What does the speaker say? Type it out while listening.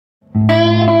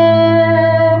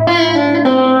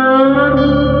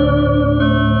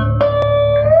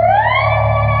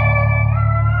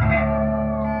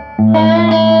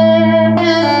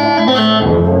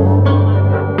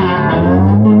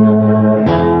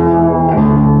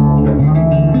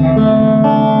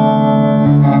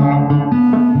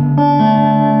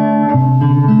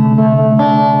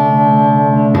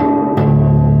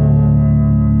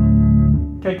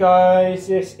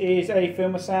a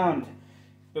Filmosound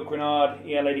Grenard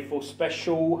EL84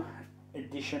 Special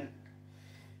Edition,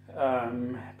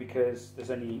 because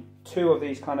there's only 2 of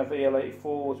these kind of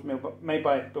EL84s made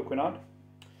by Grenard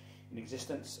in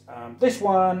existence. This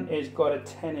one is got a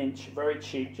 10-inch, very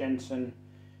cheap Jensen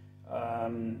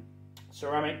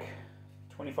ceramic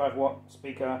 25-watt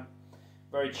speaker,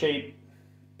 very cheap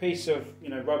piece of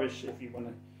rubbish if you want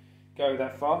to go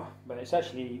that far, but it's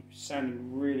actually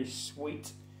sounding really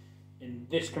sweet in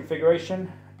this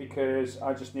configuration because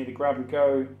I just need a grab and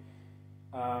go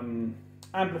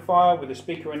amplifier with a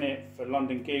speaker in it for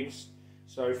London gigs.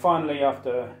 So finally,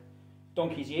 after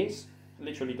donkey's years,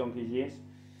 literally donkey's years,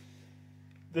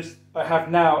 I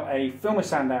have now a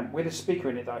Filmosound amp with a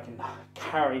speaker in it that I can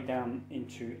carry down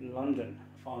into London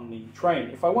on the train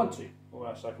if I want to, or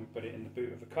else I can put it in the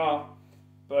boot of the car,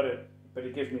 but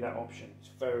it gives me that option. It's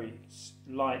very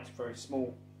light, very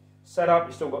small setup.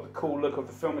 It's still got the cool look of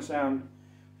the Filmosound,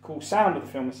 cool sound of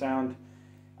the Filmosound,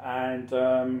 and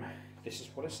this is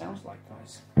what it sounds like,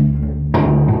 guys.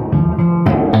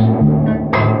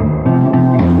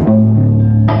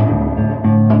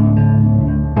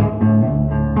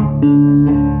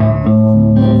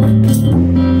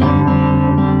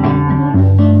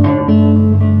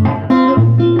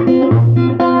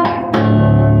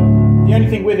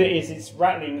 With it is it's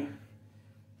rattling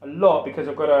a lot because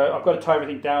I've got to tie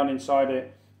everything down inside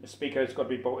it. The speaker's got to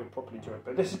be bolted properly to it.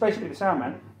 But this is basically the sound,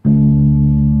 man.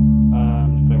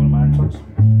 Just play one of my Antons.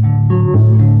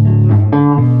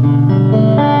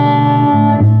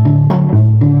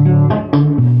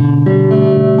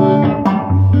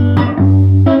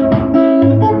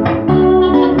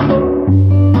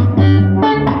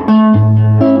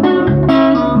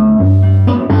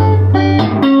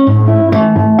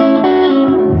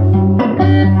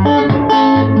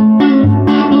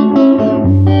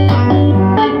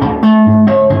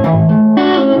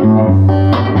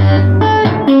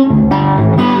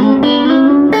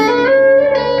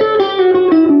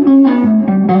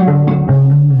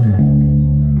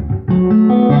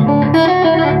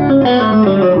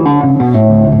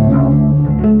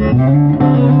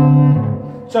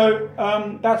 So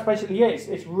that's basically it.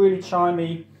 It's really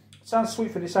chimey. It sounds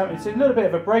sweet for this amp. It's a little bit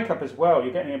of a breakup as well.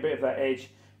 You're getting a bit of that edge.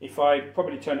 If I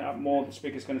probably turn it up more, the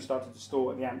speaker's going to start to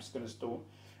distort, the amp's going to distort,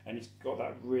 and it's got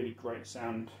that really great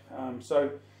sound.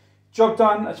 So job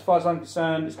done as far as I'm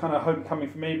concerned. It's kind of homecoming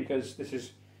for me because this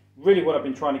is really what I've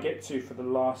been trying to get to for the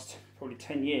last probably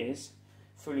 10 years,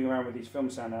 fooling around with these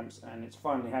Filmosound amps, and it's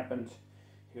finally happened.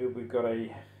 Here we've got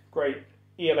a great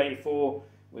EL84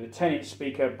 with a 10-inch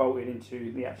speaker bolted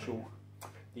into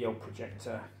the old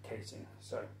projector casing.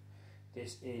 So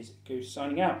this is Goose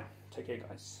signing out. Take care,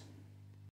 guys.